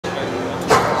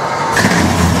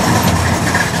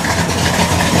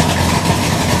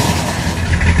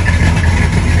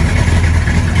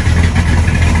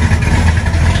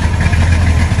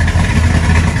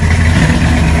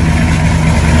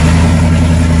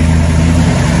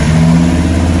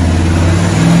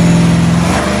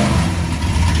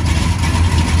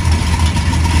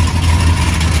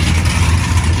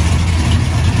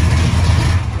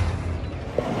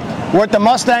We're at the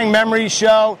Mustang Memory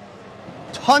Show.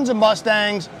 Tons of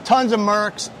Mustangs, tons of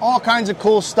Mercs, all kinds of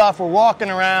cool stuff. We're walking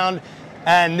around,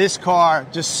 and this car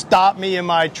just stopped me in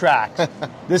my tracks.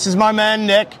 This is my man,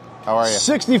 Nick. How are you?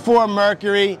 64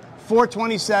 Mercury,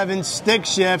 427, stick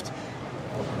shift,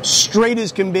 straight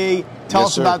as can be. Tell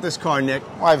us about this car, Nick.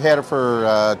 Well, I've had it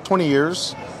for 20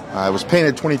 years. It was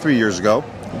painted 23 years ago.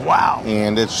 Wow.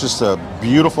 And it's just a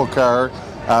beautiful car.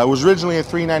 It was originally a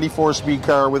 394 speed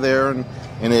car with air,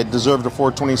 and it deserved a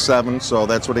 427, so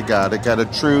that's what it got. It got a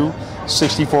true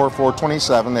 64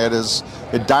 427. That is,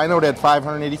 it dynoed at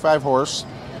 585 horse,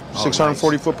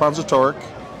 640 foot-pounds of torque.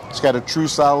 It's got a true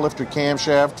solid lifter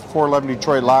camshaft, 411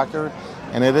 Detroit locker,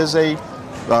 and it is a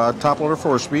top-loader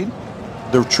 4-speed.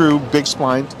 The true big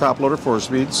spline top-loader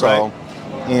 4-speed. So, right.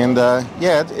 And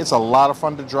yeah, it's a lot of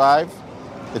fun to drive.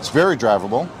 It's very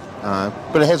drivable,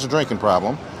 but it has a drinking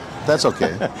problem. That's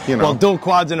okay. You know. Well, dual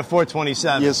quads in a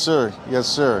 427. Yes, sir. Yes,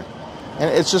 sir. And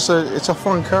it's just it's a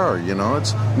fun car, you know.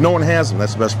 No one has them.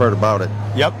 That's the best part about it.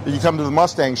 Yep. You come to the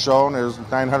Mustang show, and there's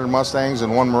 900 Mustangs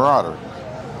and one Marauder.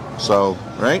 So,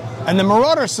 right? And the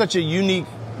Marauder is such a unique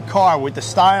car with the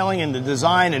styling and the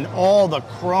design and all the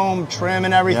chrome trim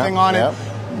and everything on it.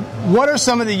 What are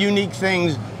some of the unique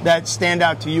things that stand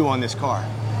out to you on this car?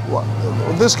 Well,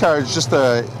 this car is just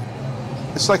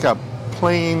it's like a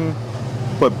plain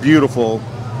but beautiful.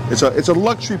 It's a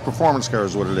luxury performance car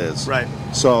is what it is. Right.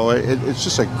 So it's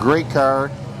just a great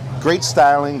car, great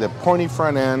styling, the pointy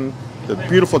front end, the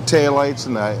beautiful taillights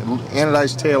and the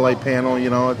anodized taillight panel,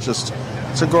 you know, it's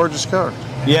a gorgeous car.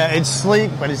 Yeah, it's sleek,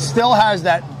 but it still has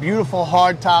that beautiful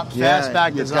hardtop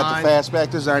fastback design. It's got the fastback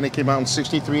design. It came out in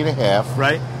 63.5.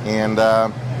 Right. And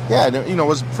yeah, you know, it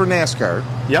was for NASCAR.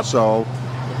 Yep. So,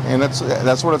 and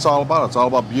that's what it's all about. It's all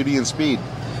about beauty and speed.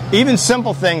 Even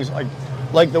simple things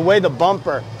like the way the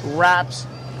bumper wraps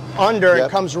under, it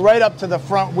comes right up to the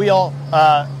front wheel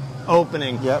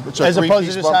opening, as opposed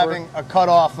to just bumper. having a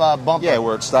cut-off bumper. Yeah,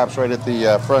 where it stops right at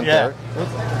the front there.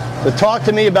 But talk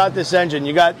to me about this engine.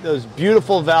 You got those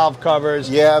beautiful valve covers.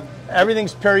 Yeah.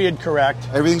 Everything's period correct.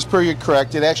 Everything's period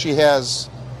correct. It actually has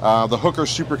the Hooker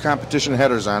Super Competition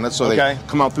headers on it, so they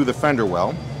come out through the fender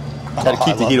well. Got to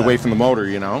keep the heat away from the motor,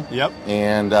 you know. Yep.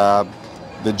 And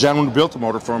the gentleman who built the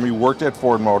motor for me worked at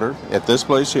Ford Motor at this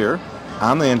place here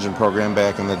on the engine program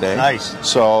back in the day. Nice.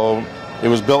 So it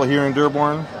was built here in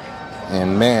Dearborn,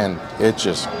 and man, it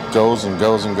just goes and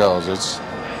goes and goes. It's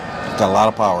got a lot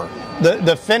of power.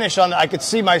 The finish on I could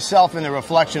see myself in the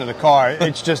reflection of the car.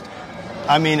 It's just,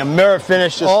 I mean, a mirror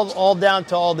finish, all down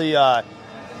to all the.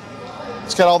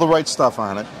 It's got all the right stuff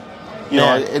on it. You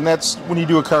know, and that's when you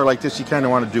do a car like this, you kind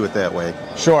of want to do it that way.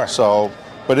 Sure. So,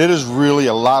 but it is really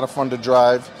a lot of fun to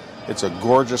drive. It's a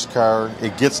gorgeous car.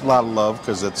 It gets a lot of love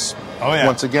because it's,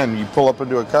 once again, you pull up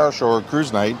into a car show or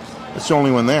cruise night, it's the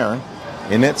only one there,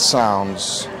 and it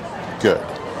sounds good.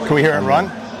 Can we hear it run?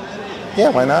 Yeah,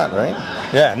 why not, right?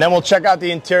 Yeah, and then we'll check out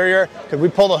the interior. Could we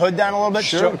pull the hood down a little bit?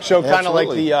 Sure. Show kind of like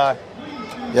the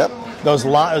those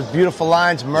beautiful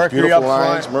lines, Mercury up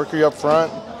front. Mercury up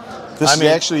front. This is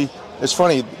actually, it's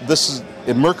funny,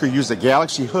 Mercury used a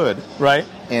Galaxy hood. Right.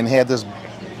 And had this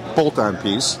bolt-on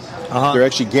piece. They're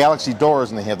actually Galaxy doors,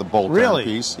 and they have the bolt-on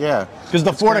piece. Yeah. Because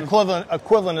the Ford equivalent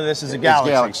of this is a Galaxy.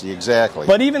 It's Galaxy, exactly.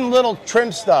 But even little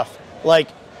trim stuff, like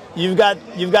you've got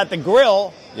the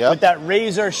grill with that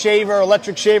razor shaver,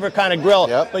 electric shaver kind of grill,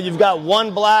 but you've got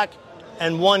one black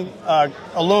and one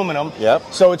aluminum.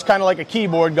 So it's kind of like a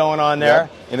keyboard going on there.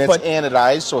 And it's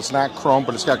anodized, so it's not chrome,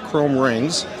 but it's got chrome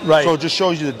rings. Right. So it just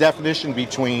shows you the definition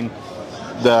between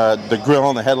the grill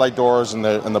and the headlight doors and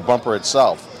the bumper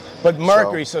itself. But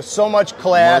Mercury, so much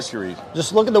class. Mercury.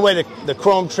 Just look at the way the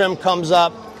chrome trim comes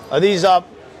up. Are these up?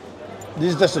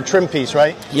 These are just a trim piece,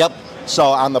 right? Yep. So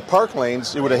on the park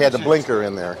lanes, it would have had the blinker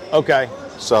in there. Okay.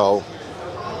 So.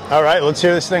 All right, let's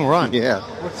hear this thing run. Yeah.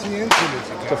 What's the engine?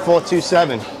 It's a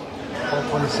 427.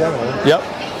 427, huh? Yep.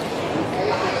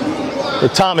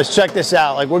 But Thomas, check this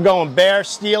out. Like, we're going bare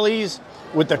steelies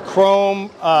with the chrome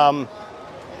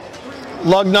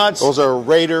lug nuts. Those are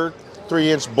Raider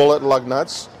 3-inch bullet lug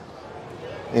nuts.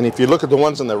 And if you look at the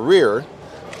ones in the rear,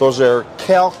 those are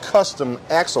Cal Custom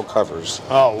axle covers.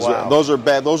 Oh, wow. Those are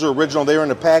bad. Those are original. They were in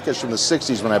the package from the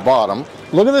 60s when I bought them.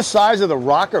 Look at the size of the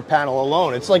rocker panel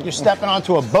alone. It's like you're stepping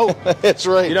onto a boat. That's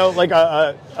right. You know, like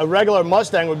a regular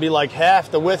Mustang would be like half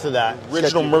the width of that.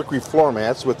 Original Mercury floor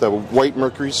mats with the white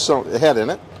Mercury head in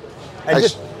it. And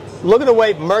just look at the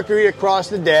white Mercury across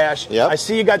the dash. Yep. I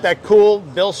see you got that cool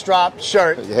Bill Strop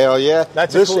shirt. Hell yeah.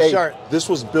 That's a cool shirt. This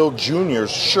was Bill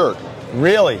Jr.'s shirt.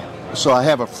 Really? So I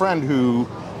have a friend who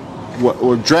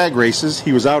drag races.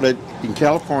 He was out in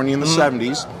California in the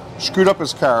 70s, screwed up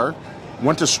his car,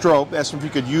 went to Strope, asked him if he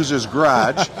could use his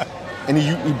garage, and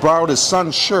he borrowed his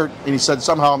son's shirt, and he said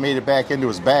somehow it made it back into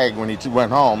his bag when he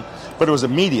went home. But it was a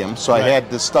medium, so I had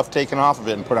this stuff taken off of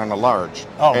it and put on a large.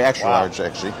 Oh, extra large,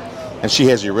 actually. And she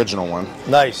has the original one.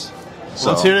 Nice.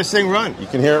 So let's hear this thing run. You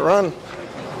can hear it run.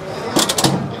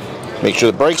 Make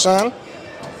sure the brake's on.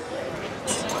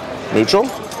 Neutral.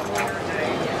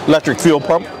 Electric fuel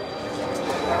pump.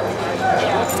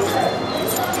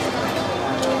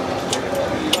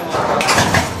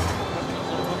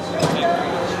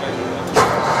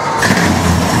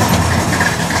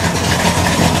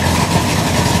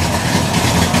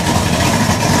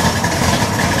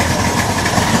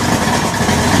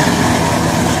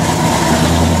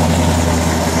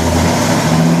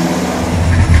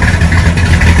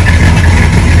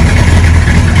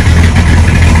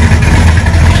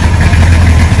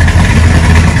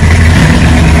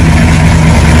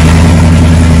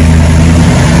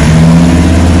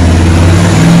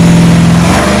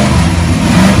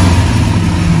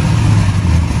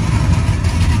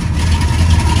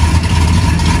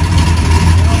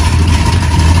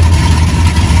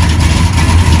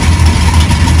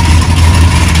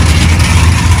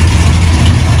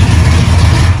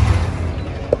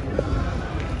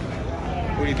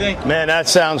 Man, that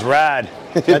sounds rad.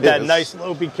 Got that nice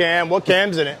loopy cam. What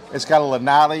cam's in it? It's got a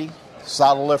Lanati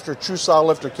saddle lifter, true saddle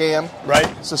lifter cam. Right.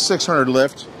 It's a 600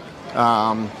 lift.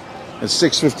 It's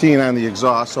 615 on the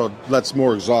exhaust, so it lets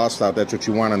more exhaust out. That's what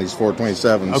you want on these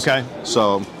 427s. Okay.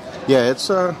 So, yeah,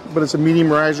 but it's a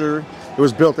medium riser. It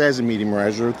was built as a medium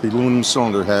riser with the aluminum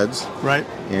cylinder heads. Right.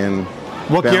 And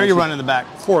what gear are you running in the back?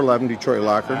 411 Detroit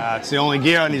locker. It's the only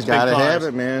gear on these big cars. Gotta have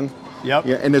it, man. Yep.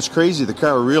 Yeah, and it's crazy. The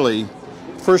car really,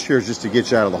 first gear is just to get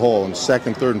you out of the hole, and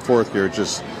second, third, and fourth gear, it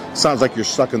just sounds like you're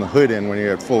sucking the hood in when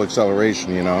you're at full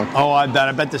acceleration, you know? Oh, I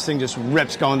bet this thing just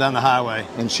rips going down the highway.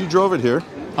 And she drove it here.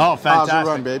 Oh, fantastic. How's it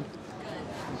run, babe?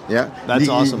 Yeah. That's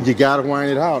awesome. You gotta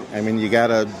wind it out. I mean, you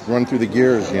gotta run through the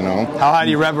gears, you know? How high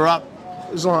do you rev her up?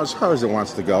 As high as it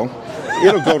wants to go.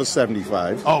 It'll go to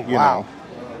 75. Oh, you know.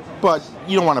 But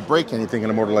you don't want to break anything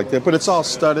in a motor like that. But it's all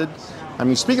studded. I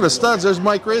mean, speaking of studs, there's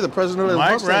Mike Ray, the president of the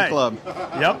Mustang Club.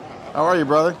 Yep. How are you,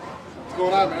 brother? What's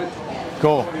going on, man?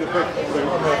 Cool.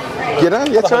 Get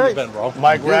on. That's all right. Been, bro?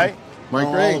 Mike Ray.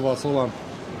 Mike Ray. All of us. Hold on.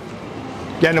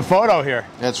 Getting a photo here.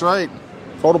 That's right.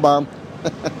 Photobomb.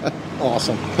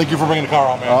 Awesome. Thank you for bringing the car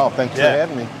out, man. Oh, thank you for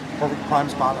having me. Perfect prime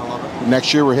spot. I love it.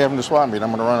 Next year we're having the swap meet. I'm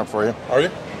going to run it for you. Are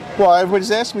you? Well, everybody's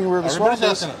asking me where the swap is.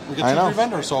 Everybody's asking it. We get 2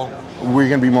 vendors, so. We're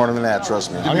going to be more than that,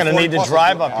 trust me. I'm going to need to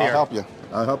drive up here. I'll help you.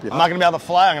 I'll help you. I'm not going to be able to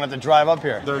fly. I'm going to have to drive up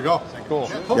here. There you go. Cool.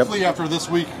 Hopefully after this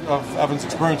week of Evan's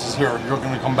experiences here, you're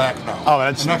going to come back now. Oh,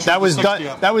 that was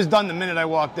done. That was done the minute I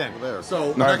walked in.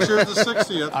 So next year is the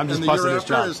 60th. I'm just and the busting year this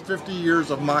after job. is 50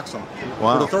 years of Moxham.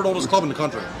 Wow. We're the third oldest club in the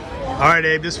country. All right,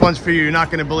 Abe, this one's for you. You're not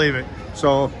going to believe it.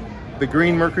 So the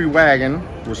green Mercury wagon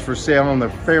was for sale in the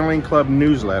Fairlane Club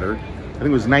newsletter. I think it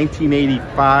was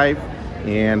 1985.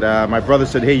 And my brother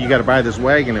said, hey, you got to buy this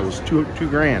wagon. It was two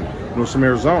grand. It was from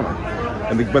Arizona.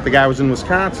 But the guy was in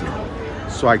Wisconsin.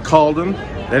 So I called him.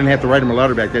 I didn't have to write him a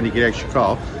letter back then. He could actually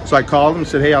call. So I called him and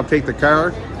said, hey, I'll take the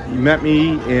car. He met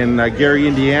me in Gary,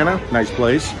 Indiana. Nice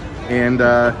place. And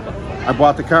I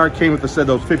bought the car. It came with those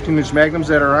 15-inch Magnums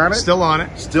that are on it. Still on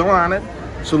it. Still on it.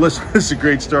 So listen, this is a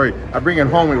great story. I bring it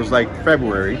home. It was like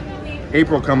February.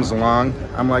 April comes along.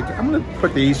 I'm like, I'm going to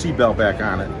put the AC belt back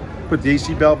on it. Put the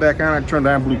AC belt back on. I turned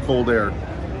on, blew cold air.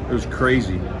 It was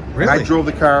crazy. Really? I drove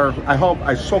the car.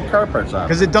 I sold car parts out.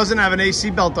 Because it doesn't have an AC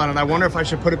belt on it. I wonder if I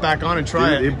should put it back on and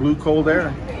try it. It blew cold air.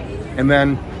 And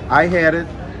then I had it.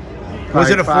 Was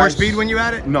it a 4-speed when you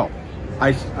had it? No.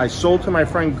 I sold to my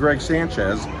friend Greg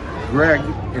Sanchez. Greg,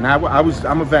 and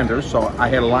I'm a vendor, so I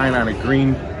had a line on a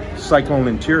green Cyclone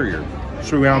interior.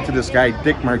 So we went out to this guy,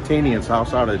 Dick Martinian's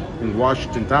house out in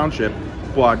Washington Township,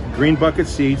 bought green bucket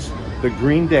seats, the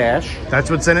green dash. That's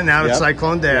what's in it now, the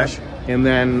Cyclone dash. Yep. And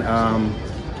then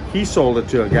he sold it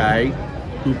to a guy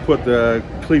who put the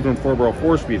Cleveland 4-barrel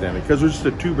 4-speed in it because it was just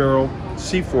a 2-barrel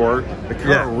C4. The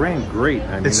car ran great.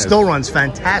 I mean, it still runs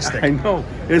fantastic. I know.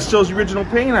 It still has the original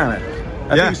paint on it.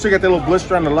 I think you still got that little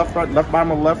blister on the left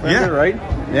bottom of the left fender, right?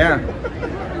 Yeah.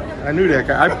 I knew that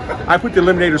guy. I put the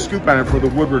Eliminator scoop on it for the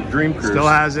Woodward Dream Cruise. Still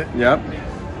has it. Yep.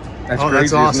 That's crazy,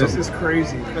 that's awesome. This is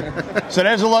crazy. So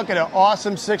there's a look at an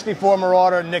awesome 64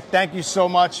 Marauder. Nick, thank you so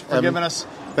much for giving us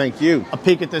a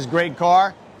peek at this great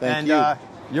car. Thank you.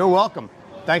 You're welcome.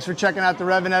 Thanks for checking out the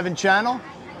REVan Evan channel.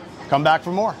 Come back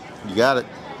for more. You got it.